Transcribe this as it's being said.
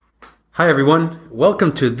Hi, everyone.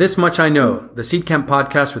 Welcome to This Much I Know, the Seedcamp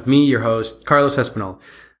podcast with me, your host, Carlos Espinal,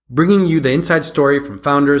 bringing you the inside story from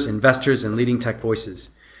founders, investors, and leading tech voices.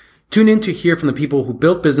 Tune in to hear from the people who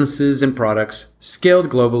built businesses and products, scaled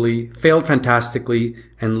globally, failed fantastically,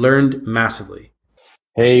 and learned massively.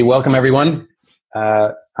 Hey, welcome, everyone.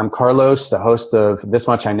 I'm Carlos, the host of This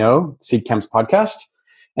Much I Know, Seedcamp's podcast.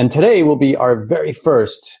 And today will be our very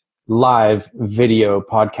first live video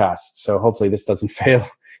podcast. So hopefully this doesn't fail.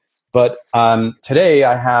 But today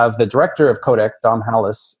I have the director of Codec, Dom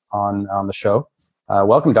Hallis, on the show.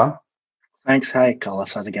 Welcome, Dom. Thanks. Hi,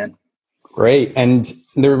 Carlos. How's it going? Great. And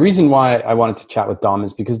the reason why I wanted to chat with Dom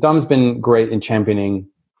is because Dom's been great in championing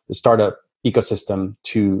the startup ecosystem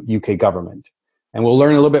to UK government. And we'll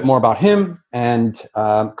learn a little bit more about him and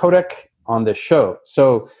Codec on this show.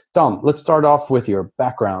 So, Dom, let's start off with your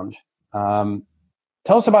background. Tell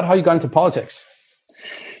us about how you got into politics.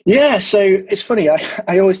 Yeah, so it's funny.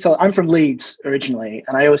 I always tell, I'm from Leeds originally,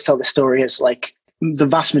 and I always tell the story as like the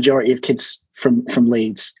vast majority of kids from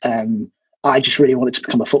Leeds. I just really wanted to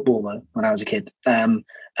become a footballer when I was a kid.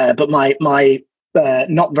 But my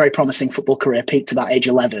not very promising football career peaked about age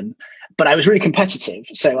 11. But I was really competitive,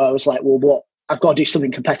 so I was like, well, what? I've got to do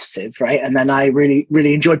something competitive, right? And then I really,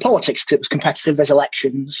 really enjoyed politics because it was competitive. There's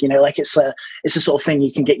elections, like it's the sort of thing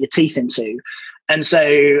you can get your teeth into. And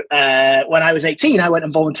so when I was 18, I went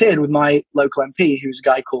and volunteered with my local MP, who's a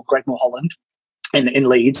guy called Greg Mulholland in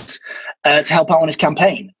Leeds, to help out on his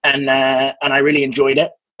campaign. And I really enjoyed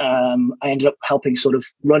it. I ended up helping sort of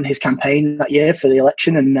run his campaign that year for the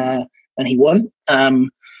election, and he won.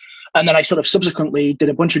 And then I sort of subsequently did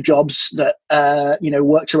a bunch of jobs that,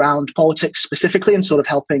 worked around politics specifically and sort of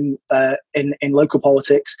helping in local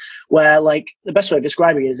politics, where like the best way of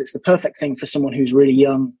describing it is it's the perfect thing for someone who's really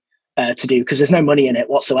young to do, because there's no money in it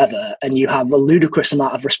whatsoever, and you have a ludicrous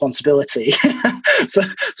amount of responsibility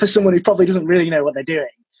for someone who probably doesn't really know what they're doing.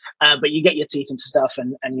 But you get your teeth into stuff,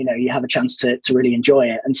 and you have a chance to really enjoy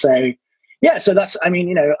it. And so, yeah, so that's, I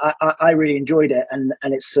really enjoyed it, and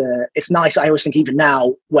it's nice. I always think even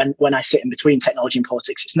now when I sit in between technology and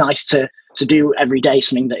politics, it's nice to do every day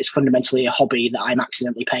something that is fundamentally a hobby that I'm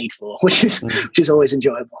accidentally paid for, which is always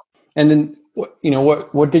enjoyable. And then,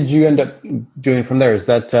 what did you end up doing from there? Is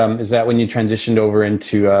that when you transitioned over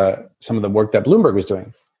into some of the work that Bloomberg was doing?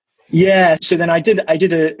 Yeah. So then I did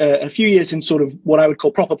a few years in sort of what I would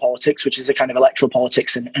call proper politics, which is a kind of electoral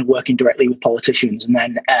politics and working directly with politicians. And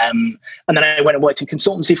then I went and worked in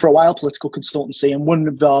consultancy for a while, political consultancy. And one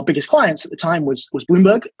of our biggest clients at the time was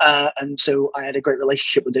Bloomberg. And so I had a great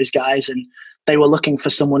relationship with those guys, and they were looking for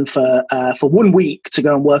someone for 1 week to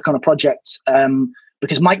go and work on a project.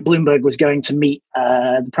 Because Mike Bloomberg was going to meet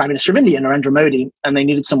the Prime Minister of India, Narendra Modi, and they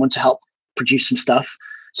needed someone to help produce some stuff.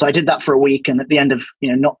 So I did that for a week, and at the end of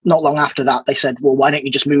not long after that, they said, "Well, why don't you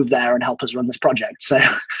just move there and help us run this project?" So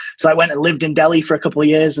I went and lived in Delhi for a couple of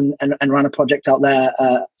years and ran a project out there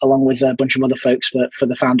along with a bunch of other folks for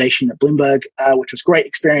the foundation at Bloomberg, which was a great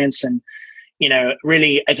experience. And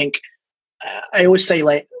really, I think I always say,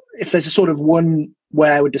 like, if there's a sort of one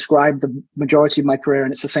where I would describe the majority of my career,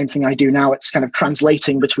 and it's the same thing I do now, it's kind of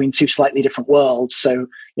translating between two slightly different worlds. So,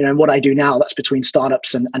 in what I do now, that's between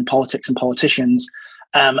startups and politics and politicians.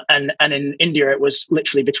 And in India, it was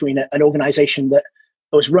literally between an organization that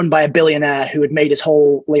was run by a billionaire who had made his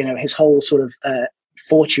whole sort of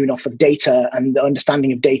fortune off of data and the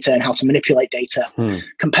understanding of data and how to manipulate data,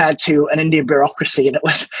 compared to an Indian bureaucracy that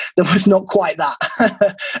was not quite that,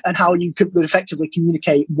 and how you could effectively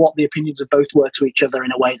communicate what the opinions of both were to each other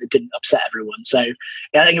in a way that didn't upset everyone. So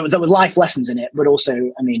yeah, I think there were life lessons in it, but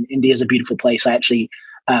also, India is a beautiful place. I actually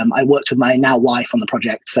I worked with my now wife on the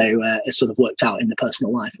project, so it sort of worked out in the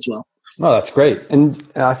personal life as well. Oh, that's great. And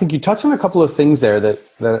I think you touched on a couple of things there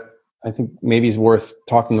that I think maybe is worth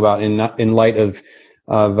talking about in light of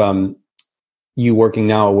you working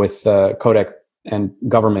now with Codec and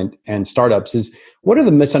government and startups. Is what are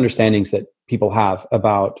the misunderstandings that people have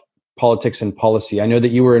about politics and policy? I know that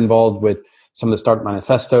you were involved with some of the Startup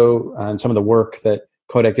Manifesto and some of the work that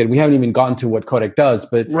Codec did. We haven't even gotten to what Codec does,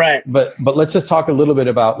 but right. But let's just talk a little bit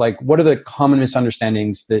about, like, what are the common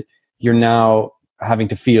misunderstandings that you're now having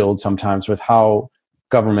to field sometimes with how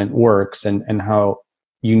government works and how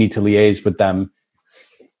you need to liaise with them?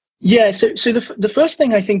 Yeah. So the first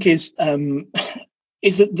thing I think is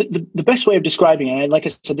that the best way of describing it, and like I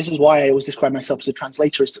said, this is why I always describe myself as a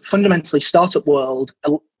translator, is that fundamentally startup world,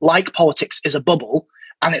 like politics, is a bubble.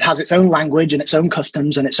 And it has its own language and its own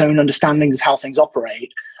customs and its own understandings of how things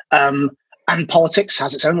operate. And politics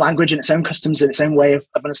has its own language and its own customs and its own way of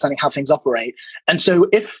understanding how things operate. And so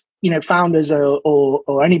if founders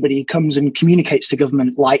or anybody comes and communicates to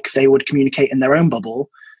government like they would communicate in their own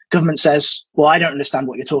bubble, government says, well, I don't understand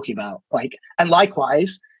what you're talking about. Like, and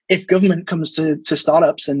likewise, if government comes to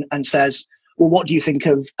startups and says, well, what do you think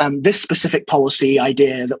of this specific policy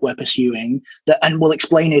idea that we're pursuing? And we'll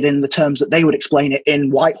explain it in the terms that they would explain it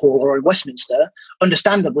in Whitehall or in Westminster.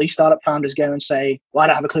 Understandably, startup founders go and say, well, I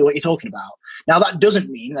don't have a clue what you're talking about. Now, that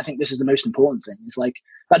doesn't mean, I think this is the most important thing, is like,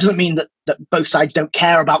 that doesn't mean that both sides don't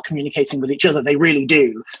care about communicating with each other. They really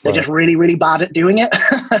do. They're just really, really bad at doing it.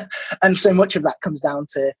 And so much of that comes down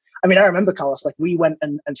to, I mean, I remember, Carlos, like we went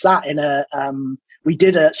and sat in we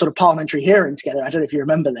did a sort of parliamentary hearing together. I don't know if you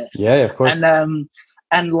remember this. Yeah, of course.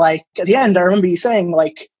 And like at the end, I remember you saying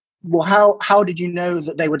like, well, how did you know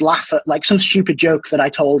that they would laugh at like some stupid joke that I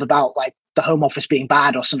told about like the Home Office being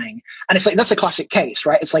bad or something? And it's like, that's a classic case,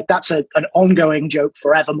 right? It's like, that's an ongoing joke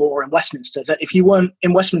forevermore in Westminster, that if you weren't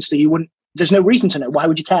in Westminster, there's no reason to know. Why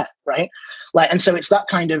would you care, right? Like, and so it's that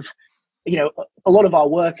kind of, you know, a lot of our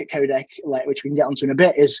work at Codec, like, which we can get onto in a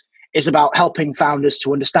bit, is about helping founders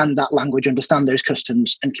to understand that language, understand those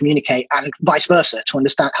customs, and communicate, and vice versa,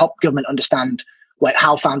 to help government understand like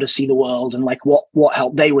how founders see the world and like what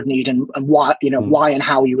help they would need and why, you know, why and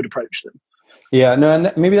how you would approach them. Yeah, no,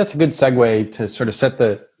 and maybe that's a good segue to sort of set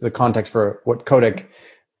the context for what Codec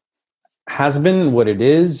has been, what it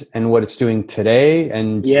is, and what it's doing today.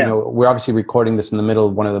 And you know, we're obviously recording this in the middle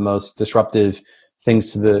of one of the most disruptive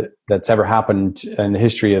things that's ever happened in the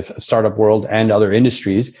history of startup world and other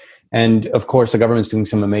industries. And of course, the government's doing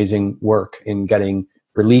some amazing work in getting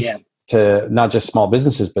relief to not just small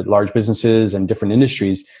businesses, but large businesses and different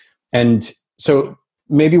industries. And so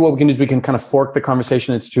maybe what we can do is we can kind of fork the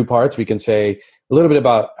conversation into two parts. We can say a little bit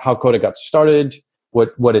about how Codec got started,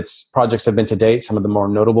 what its projects have been to date, some of the more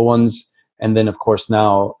notable ones. And then, of course,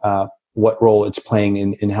 now what role it's playing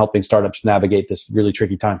in helping startups navigate this really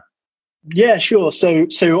tricky time. Yeah, sure. So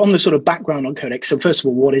on the sort of background on Codec. So first of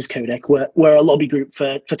all, what is Codec? We're a lobby group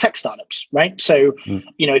for tech startups, right? So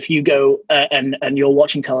you know, if you go and you're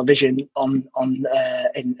watching television in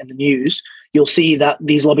the news, you'll see that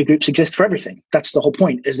these lobby groups exist for everything. That's the whole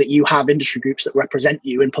point, is that you have industry groups that represent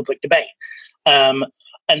you in public debate,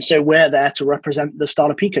 and so we're there to represent the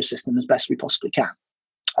startup ecosystem as best we possibly can.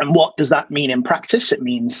 And what does that mean in practice? It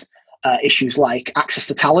means issues like access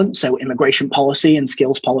to talent, so immigration policy and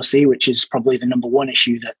skills policy, which is probably the number one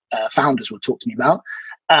issue that founders would talk to me about.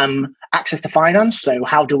 Access to finance, so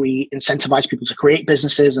how do we incentivize people to create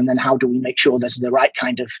businesses, and then how do we make sure there's the right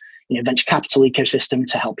kind of venture capital ecosystem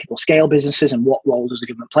to help people scale businesses, and what role does the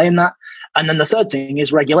government play in that? And then the third thing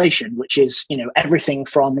is regulation, which is everything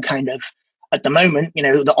from kind of, at the moment,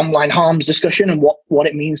 the online harms discussion and what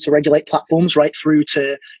it means to regulate platforms, right through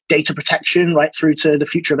to data protection, right through to the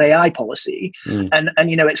future of AI policy. And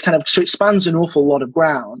it's kind of, so it spans an awful lot of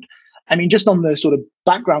ground. I mean, just on the sort of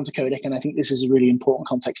background to Codec, and I think this is a really important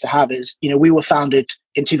context to have, is, we were founded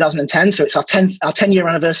in 2010. So it's our 10-year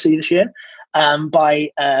anniversary this year,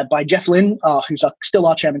 by Jeff Lynne, who's still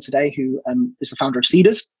our chairman today, who is the founder of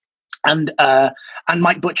Seedrs. And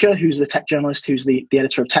Mike Butcher, who's the tech journalist, who's the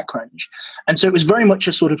editor of TechCrunch. And so it was very much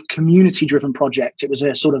a sort of community-driven project. It was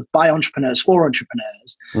a sort of by entrepreneurs, for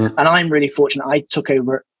entrepreneurs. And I'm really fortunate. I took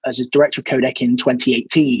over as a director of Codec in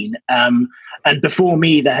 2018. And before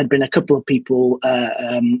me, there had been a couple of people,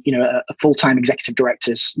 full-time executive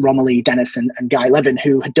directors, Romilly Dennis and Guy Levin,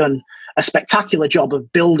 who had done a spectacular job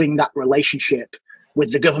of building that relationship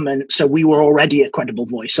with the government. So we were already a credible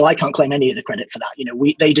voice. So I can't claim any of the credit for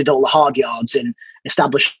that. They did all the hard yards in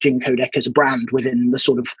establishing Codec as a brand within the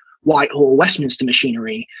sort of Whitehall, Westminster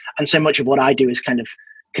machinery. And so much of what I do is kind of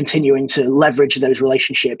continuing to leverage those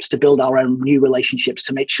relationships to build our own new relationships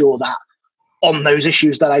to make sure that on those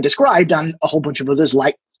issues that I described, and a whole bunch of others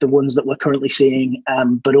like the ones that we're currently seeing,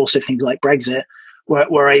 but also things like Brexit,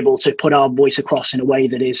 we're able to put our voice across in a way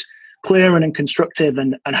that is clear and constructive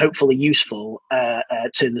and hopefully useful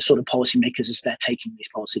to the sort of policymakers as they're taking these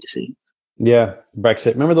policy decisions. Yeah,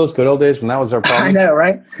 Brexit. Remember those good old days when that was our problem? I know,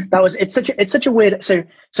 right? It's such a weird. So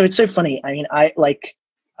it's so funny. I mean, I like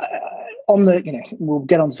on the we'll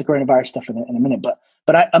get onto the coronavirus stuff in a minute, but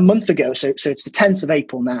a month ago. So it's the 10th of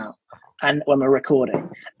April now. And when we're recording,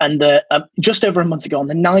 and just over a month ago, on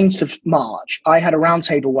the 9th of March, I had a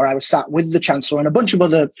roundtable where I was sat with the Chancellor and a bunch of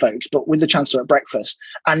other folks, but with the Chancellor at breakfast,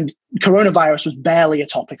 and coronavirus was barely a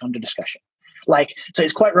topic under discussion. So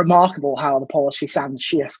it's quite remarkable how the policy sands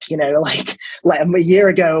shift. Like a year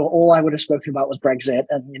ago, all I would have spoken about was Brexit,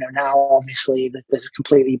 and now obviously there's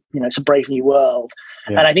completely, it's a brave new world.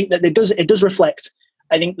 Yeah. And I think that it does reflect.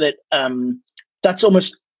 I think that that's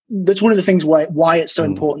one of the things why it's so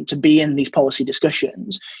important to be in these policy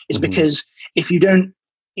discussions is because if you don't,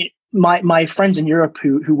 my friends in Europe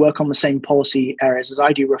who work on the same policy areas as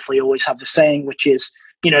I do roughly always have the saying, which is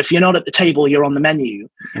if you're not at the table, you're on the menu.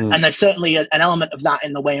 And there's certainly an element of that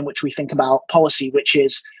in the way in which we think about policy, which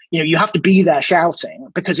is, you have to be there shouting,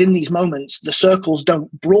 because in these moments, the circles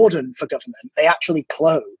don't broaden for government. They actually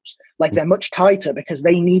close. Like, they're much tighter because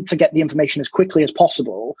they need to get the information as quickly as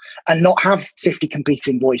possible and not have 50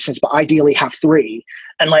 competing voices, but ideally have 3.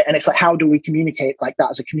 And it's like, how do we communicate like that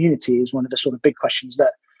as a community is one of the sort of big questions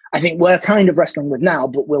that I think we're kind of wrestling with now,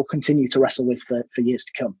 but we'll continue to wrestle with for years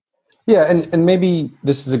to come. Yeah, and maybe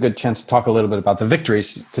this is a good chance to talk a little bit about the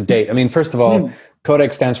victories to date. I mean, first of all,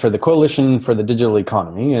 CODEC stands for the Coalition for the Digital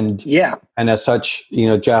Economy, and as such,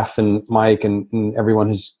 Jeff and Mike and everyone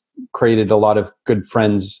has created a lot of good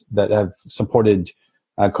friends that have supported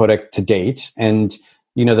CODEC to date, and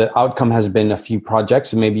the outcome has been a few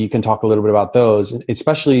projects, and maybe you can talk a little bit about those,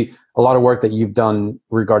 especially a lot of work that you've done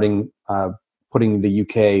regarding putting the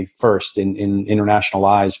UK first in international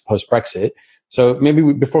eyes post-Brexit. So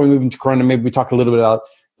maybe before we move into Corona, maybe we talk a little bit about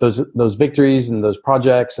those victories and those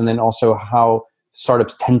projects, and then also how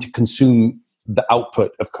startups tend to consume the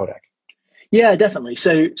output of CODEC. Yeah, definitely.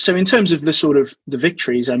 So in terms of the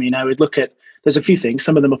victories, I mean, I would look at, there's a few things.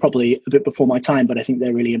 Some of them are probably a bit before my time, but I think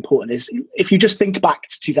they're really important. Is if you just think back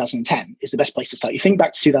to 2010 is the best place to start. You think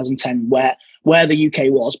back to 2010, where the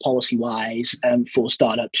UK was policy-wise for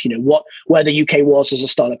startups, where the UK was as a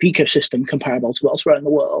startup ecosystem comparable to elsewhere in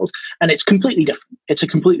the world. And it's completely different. It's a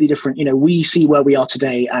completely different, we see where we are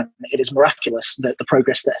today, and it is miraculous that the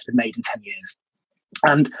progress that has been made in 10 years.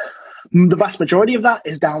 And the vast majority of that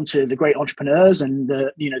is down to the great entrepreneurs and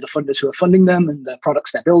the funders who are funding them, and the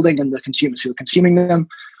products they're building, and the consumers who are consuming them.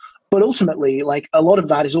 But ultimately, a lot of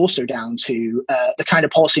that is also down to the kind of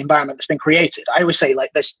policy environment that's been created. I always say,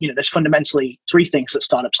 there's fundamentally 3 things that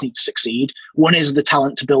startups need to succeed. One is the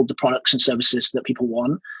talent to build the products and services that people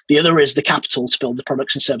want. The other is the capital to build the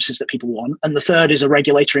products and services that people want. And the third is a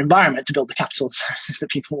regulatory environment to build the capital and services that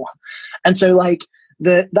people want. And so,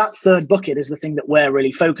 that third bucket is the thing that we're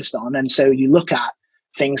really focused on. And so you look at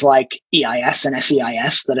things like EIS and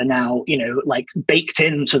SEIS that are now, baked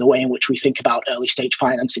into the way in which we think about early stage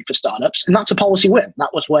financing for startups. And that's a policy win.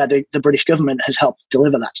 That was where the British government has helped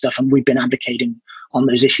deliver that stuff. And we've been advocating on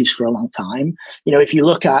those issues for a long time. If you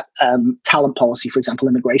look at talent policy, for example,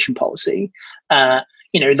 immigration policy,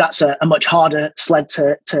 that's a much harder sled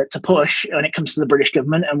to push when it comes to the British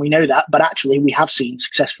government, and we know that. But actually, we have seen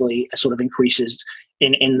successfully a sort of increases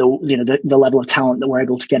in the level of talent that we're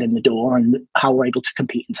able to get in the door and how we're able to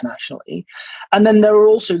compete internationally. And then there are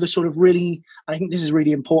also the sort of really, I think this is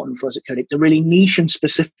really important for us at CODEC, the really niche and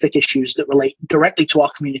specific issues that relate directly to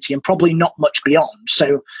our community and probably not much beyond.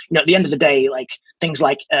 So, at the end of the day, things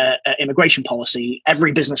like immigration policy,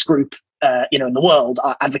 every business group in the world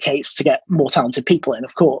advocates to get more talented people in,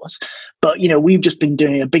 of course. But, we've just been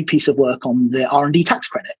doing a big piece of work on the R&D tax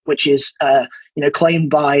credit, which is, claimed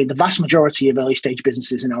by the vast majority of early stage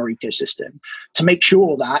businesses in our ecosystem, to make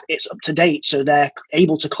sure that it's up to date so they're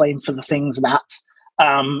able to claim for the things that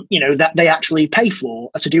that they actually pay for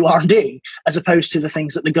to do R&D, as opposed to the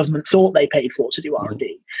things that the government thought they paid for to do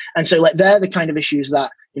R&D. And so they're the kind of issues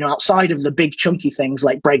that, outside of the big chunky things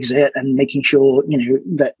like Brexit and making sure,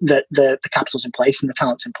 that the capital's in place and the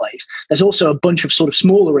talent's in place, there's also a bunch of sort of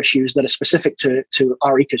smaller issues that are specific to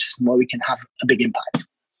our ecosystem where we can have a big impact.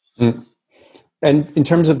 And in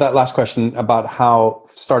terms of that last question about how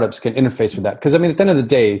startups can interface with that, because at the end of the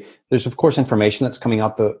day, there's of course information that's coming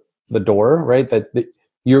out the door, right? That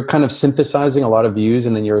you're kind of synthesizing a lot of views,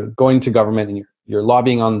 and then you're going to government and you're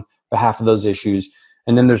lobbying on behalf of those issues.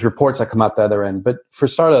 And then there's reports that come out the other end. But for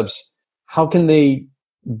startups, how can they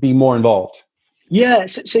be more involved? Yeah,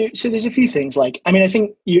 so there's a few things. I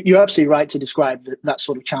think you're absolutely right to describe that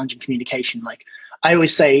sort of challenge in communication. I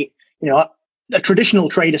always say, a traditional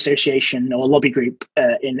trade association or lobby group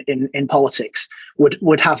in politics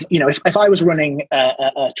would have, if I was running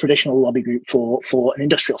a traditional lobby group for an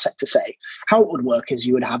industrial sector, say, how it would work is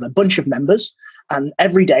you would have a bunch of members, and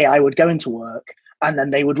every day I would go into work, and then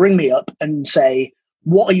they would ring me up and say,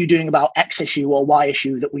 what are you doing about X issue or Y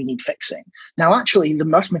issue that we need fixing? Now, actually, the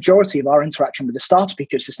vast majority of our interaction with the startup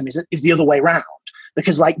ecosystem is the other way around.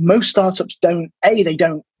 Because most startups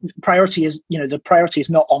priority is, the priority is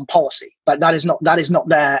not on policy. That is not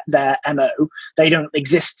their MO. They don't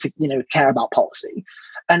exist to, care about policy.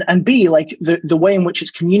 And B, the way in which it's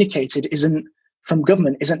communicated from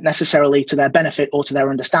government isn't necessarily to their benefit or to their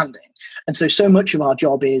understanding. And so much of our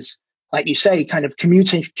job is, like you say, kind of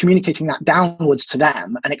communicating that downwards to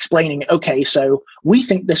them and explaining, okay, so we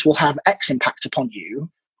think this will have X impact upon you.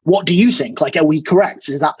 What do you think? Are we correct?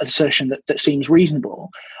 Is that assertion that seems reasonable?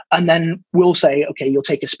 And then we'll say, okay, you'll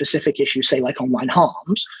take a specific issue, say online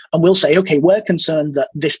harms, and we'll say, okay, we're concerned that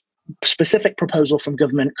this specific proposal from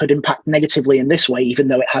government could impact negatively in this way, even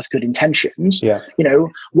though it has good intentions. Yeah.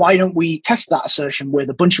 Why don't we test that assertion with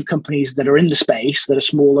a bunch of companies that are in the space, that are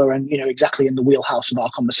smaller and, exactly in the wheelhouse of our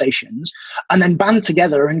conversations, and then band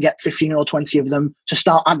together and get 15 or 20 of them to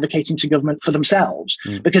start advocating to government for themselves.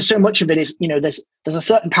 Because so much of it is, there's a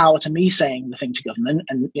certain power to me saying the thing to government,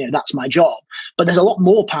 and, that's my job. But there's a lot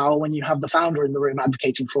more power when you have the founder in the room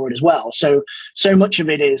advocating for it as well. So much of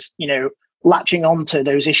it is, latching on to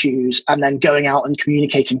those issues and then going out and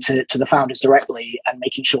communicating to the founders directly and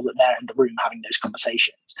making sure that they're in the room having those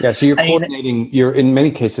conversations. Yeah, so you're in many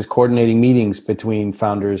cases coordinating meetings between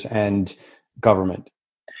founders and government.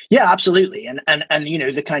 Yeah, absolutely. And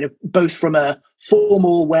the kind of both from a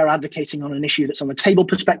formal, we're advocating on an issue that's on the table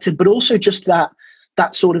perspective, but also just that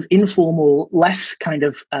sort of informal, less kind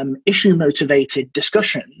of issue motivated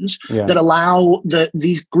discussions that allow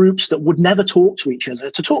these groups that would never talk to each other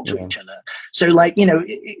to talk to each other. So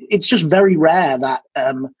it's just very rare that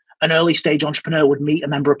an early stage entrepreneur would meet a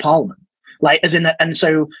member of parliament.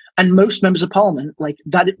 And most members of parliament,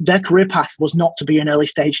 that their career path was not to be an early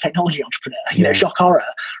stage technology entrepreneur, shock horror,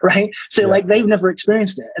 right? So they've never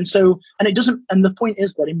experienced it. And it doesn't, and the point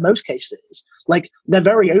is that in most cases, they're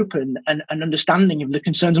very open and understanding of the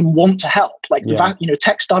concerns and want to help.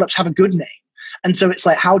 Tech startups have a good name. And so it's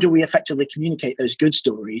how do we effectively communicate those good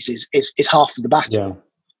stories is half of the battle. Yeah.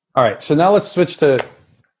 All right. So now let's switch to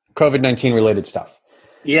COVID-19 related stuff.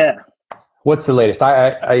 Yeah. What's the latest?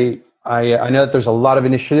 I know that there's a lot of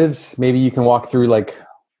initiatives. Maybe you can walk through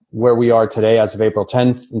where we are today as of April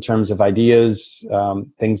 10th in terms of ideas,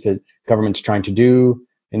 things that government's trying to do,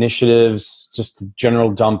 initiatives, just a general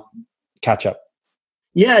dump catch up.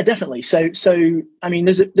 Yeah, definitely. So I mean,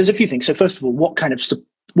 there's a few things. So first of all,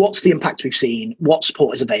 what's the impact we've seen? What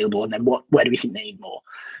support is available? And then where do we think they need more?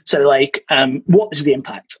 So what is the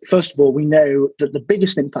impact? First of all, we know that the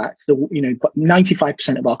biggest impact,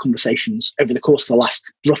 95% of our conversations over the course of the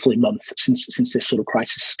last roughly month since this sort of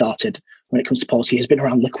crisis started when it comes to policy has been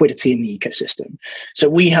around liquidity in the ecosystem. So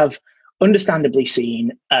we have understandably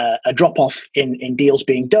seen a drop-off in deals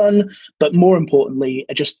being done, but more importantly,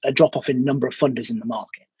 just a drop-off in number of funders in the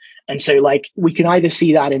market. And so we can either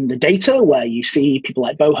see that in the data where you see people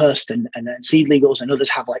like Bohurst and Seed Legals and others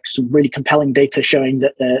have some really compelling data showing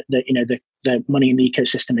that the money in the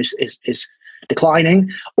ecosystem is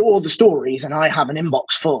declining, or the stories, and I have an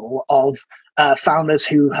inbox full of founders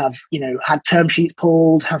who have had term sheets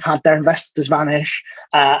pulled, have had their investors vanish,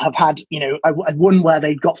 have had I had one where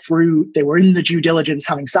they were in the due diligence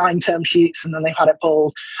having signed term sheets and then they've had it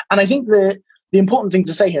pulled. And I think the important thing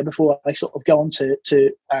to say here before I sort of go on to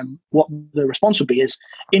what the response would be is,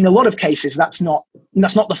 in a lot of cases, that's not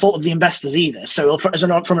the fault of the investors either. So from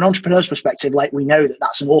an entrepreneur's perspective, we know that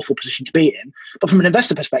that's an awful position to be in. But from an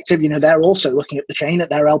investor perspective, they're also looking at the chain at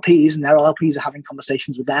their LPs, and their LPs are having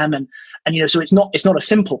conversations with them, and so it's not a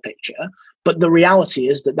simple picture. But the reality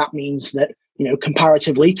is that means that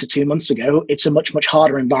comparatively to 2 months ago, it's a much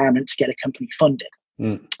harder environment to get a company funded.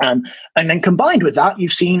 And then combined with that,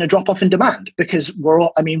 you've seen a drop-off in demand because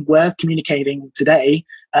we're communicating today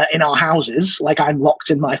in our houses. I'm locked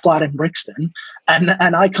in my flat in Brixton,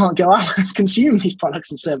 and I can't go out and consume these products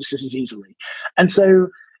and services as easily. And so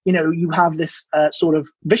you have this sort of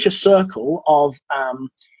vicious circle of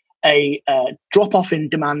a drop-off in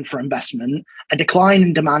demand for investment, a decline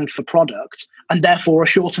in demand for product, and therefore a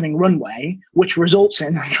shortening runway, which results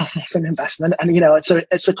in a drop-off in investment. And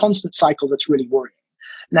it's a constant cycle that's really worrying.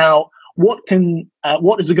 Now, what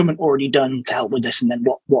has the government already done to help with this, and then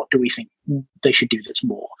what do we think they should do that's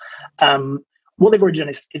more? What they've already done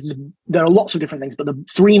is there are lots of different things, but the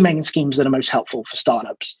three main schemes that are most helpful for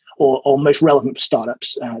startups or most relevant for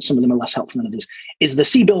startups, some of them are less helpful than others, is the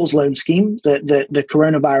CBILS loan scheme, the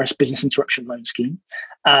Coronavirus Business Interruption Loan Scheme,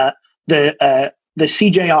 the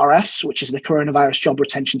CJRS, which is the Coronavirus Job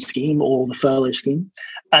Retention Scheme or the Furlough Scheme,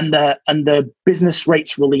 and the Business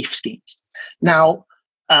Rates Relief Schemes. Now,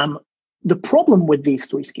 the problem with these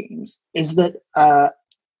three schemes is that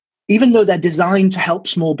even though they're designed to help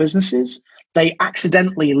small businesses, they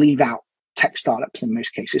accidentally leave out tech startups in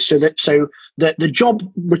most cases. So the job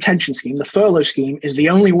retention scheme, the furlough scheme, is the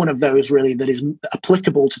only one of those really that is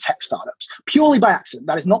applicable to tech startups purely by accident.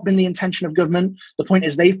 That has not been the intention of government. The point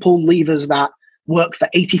is they've pulled levers that work for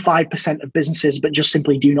 85% of businesses, but just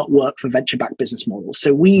simply do not work for venture-backed business models.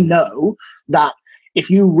 So we know that if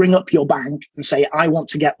you ring up your bank and say, I want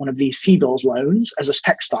to get one of these CBILS loans as a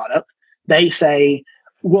tech startup, they say,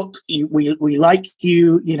 look, we like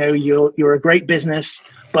you, you're a great business,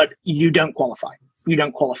 but you don't qualify. You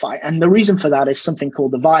don't qualify. And the reason for that is something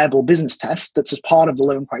called the viable business test that's as part of the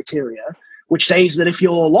loan criteria, which says that if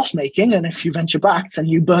you're loss making and if you venture backed and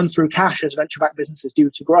you burn through cash as venture backed businesses do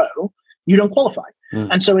to grow, you don't qualify.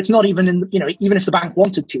 And so it's not even even if the bank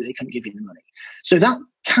wanted to, they couldn't give you the money. So that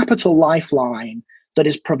capital lifeline that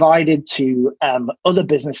is provided to other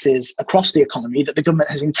businesses across the economy, that the government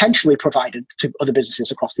has intentionally provided to other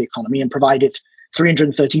businesses across the economy and provided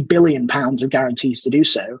 £330 billion of guarantees to do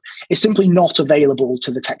so, is simply not available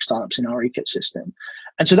to the tech startups in our ecosystem.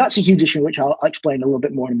 And so that's a huge issue, which I'll explain a little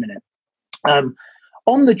bit more in a minute.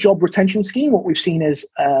 On the job retention scheme, what we've seen is,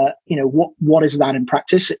 what is that in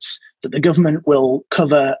practice? It's that the government will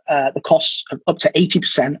cover the costs of up to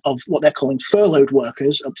 80% of what they're calling furloughed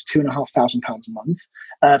workers, up to £2,500 a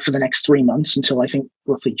month for the next 3 months until I think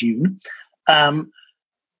roughly June.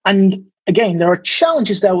 And again, there are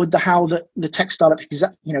challenges there with how the tech startup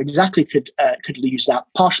exactly could use that,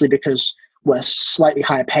 partially because we're slightly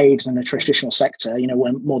higher paid than the traditional sector,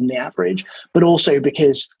 we're more than the average, but also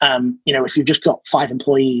because, if you've just got 5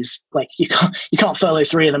 employees, like you can't furlough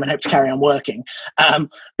 3 of them and hope to carry on working.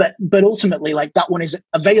 But ultimately, like that one is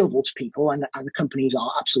available to people, and the companies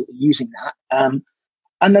are absolutely using that.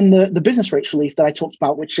 And then the business rates relief that I talked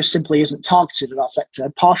about, which just simply isn't targeted at our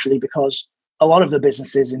sector, partially because a lot of the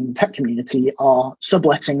businesses in the tech community are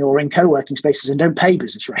subletting or in co-working spaces and don't pay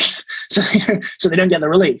business rates, so they don't get the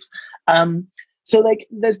relief. So like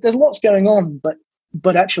there's lots going on,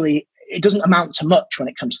 but actually it doesn't amount to much when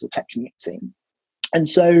it comes to the tech community. And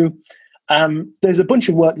so there's a bunch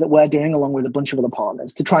of work that we're doing along with a bunch of other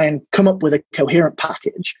partners to try and come up with a coherent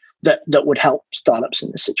package that would help startups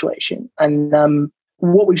in this situation. And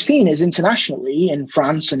what we've seen is internationally in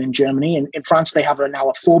France and in Germany, and in France they have now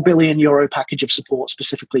a €4 billion package of support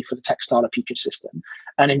specifically for the tech startup ecosystem.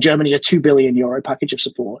 And in Germany, a €2 billion package of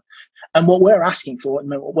support. And what we're asking for at the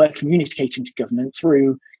moment, what we're communicating to government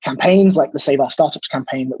through campaigns like the Save Our Startups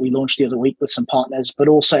campaign that we launched the other week with some partners, but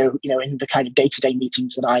also, in the kind of day-to-day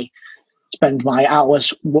meetings that I spend my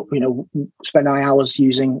hours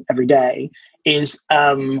using every day, is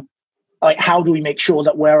like how do we make sure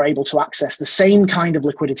that we're able to access the same kind of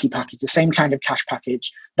liquidity package, the same kind of cash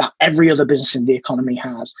package that every other business in the economy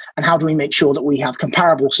has, and how do we make sure that we have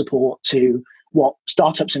comparable support to what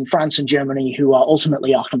startups in France and Germany, who are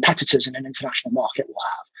ultimately our competitors in an international market, will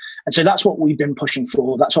have. And so that's what we've been pushing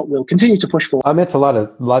for. That's what we'll continue to push for. It's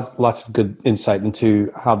lots of good insight into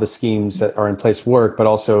how the schemes that are in place work, but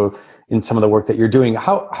also in some of the work that you're doing.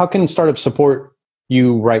 How can startups support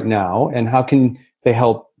you right now, and how can they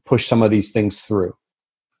help push some of these things through?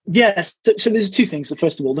 Yes. So there's 2 things.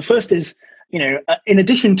 First of all, the first is, in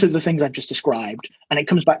addition to the things I've just described, and it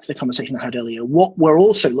comes back to the conversation I had earlier, what we're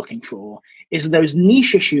also looking for is those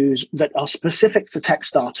niche issues that are specific to tech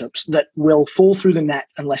startups that will fall through the net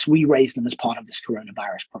unless we raise them as part of this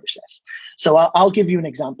coronavirus process. So I'll give you an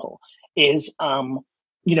example.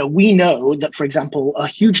 We know that, for example, a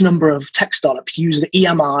huge number of tech startups use the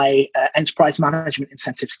EMI Enterprise Management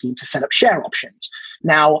Incentive Scheme to set up share options.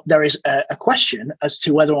 Now, there is a question as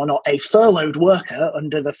to whether or not a furloughed worker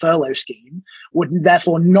under the furlough scheme would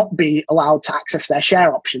therefore not be allowed to access their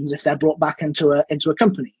share options if they're brought back into a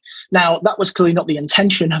company. Now, that was clearly not the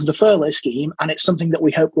intention of the furlough scheme, and it's something that we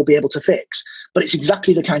hope we'll be able to fix. But it's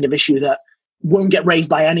exactly the kind of issue that won't get raised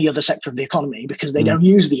by any other sector of the economy because they don't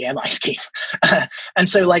use the EMI scheme. And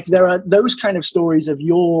so like there are those kind of stories of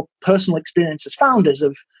your personal experience as founders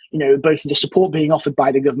of, both the support being offered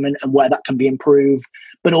by the government and where that can be improved,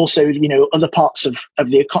 but also, other parts of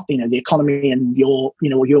the economy and your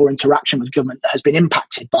interaction with government that has been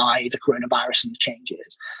impacted by the coronavirus and the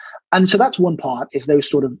changes. And so that's one part, is those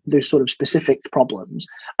sort of specific problems.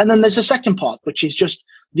 And then there's a second part, which is just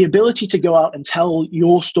the ability to go out and tell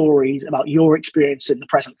your stories about your experience in the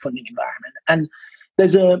present funding environment. And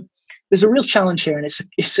there's a real challenge here, and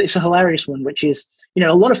it's a hilarious one, which is,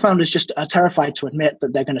 a lot of founders just are terrified to admit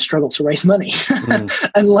that they're going to struggle to raise money.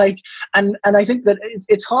 and I think that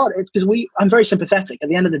it's hard. It's because I'm very sympathetic. At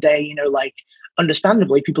the end of the day,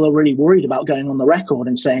 understandably, people are really worried about going on the record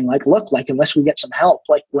and saying look, unless we get some help,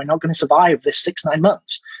 we're not going to survive this 6-9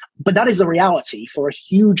 months. But that is the reality for a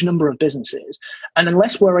huge number of businesses. And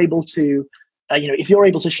unless we're able to, if you're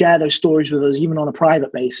able to share those stories with us, even on a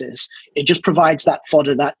private basis, it just provides that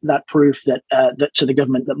fodder, that proof that to the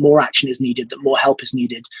government that more action is needed, that more help is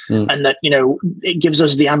needed, and that, it gives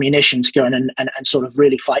us the ammunition to go in and sort of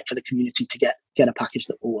really fight for the community to get a package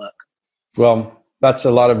that will work. Well, that's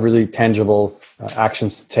a lot of really tangible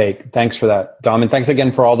actions to take. Thanks for that, Dom. And thanks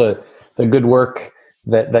again for all the good work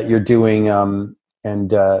that you're doing.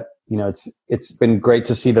 It's been great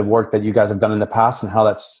to see the work that you guys have done in the past and how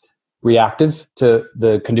that's reactive to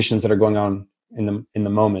the conditions that are going on in the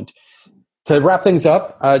moment. To wrap things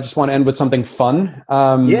up, I just want to end with something fun.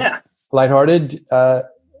 Yeah. lighthearted. I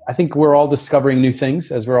think we're all discovering new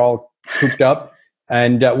things as we're all cooped up.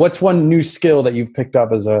 And what's one new skill that you've picked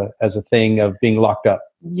up as a thing of being locked up?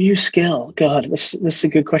 New skill, God, this is a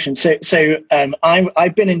good question.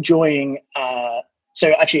 I've been enjoying.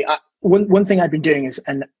 One thing I've been doing is,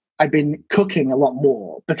 and I've been cooking a lot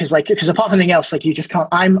more because apart from anything else, like you just can't.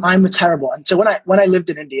 I'm a terrible. And so when I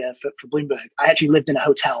lived in India for Bloomberg, I actually lived in a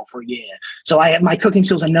hotel for a year. So my cooking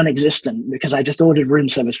skills are non-existent because I just ordered room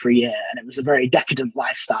service for a year, and it was a very decadent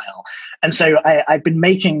lifestyle. And so I've been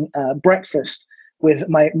making breakfast with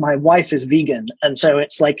my wife is vegan, and so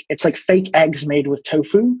it's like fake eggs made with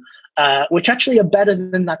tofu, which actually are better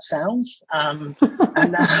than that sounds. And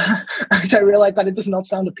I realized that it does not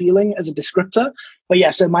sound appealing as a descriptor. But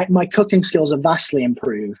yeah, so my cooking skills are vastly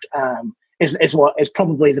improved. Is what is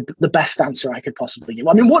probably the best answer I could possibly give.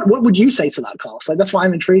 I mean, what would you say to that, Carl? So that's what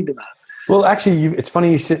I'm intrigued about. Well, actually, it's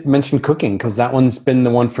funny you mentioned cooking because that one's been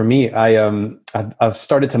the one for me. I've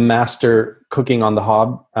started to master cooking on the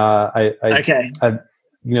hob.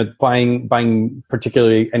 Buying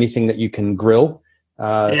particularly anything that you can grill.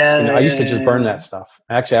 I used to just burn that stuff.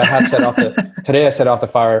 Actually, I have today I set off the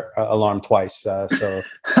fire alarm twice. So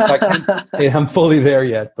I'm fully there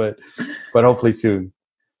yet, but hopefully soon.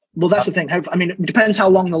 Well, that's the thing. I mean, it depends how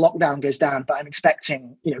long the lockdown goes down, but I'm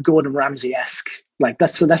expecting, Gordon Ramsay-esque. Like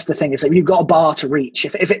that's the thing is that you've got a bar to reach.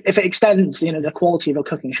 If it extends, the quality of your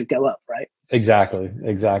cooking should go up, right? Exactly.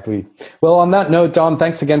 Well, on that note, Dom,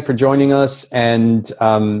 thanks again for joining us, and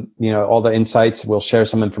all the insights. We'll share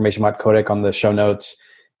some information about Codec on the show notes,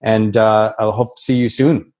 and I'll hope to see you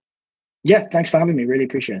soon. Yeah, thanks for having me. Really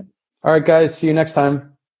appreciate it. All right, guys. See you next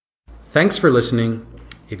time. Thanks for listening.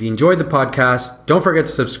 If you enjoyed the podcast, don't forget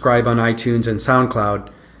to subscribe on iTunes and SoundCloud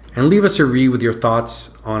and leave us a review with your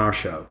thoughts on our show.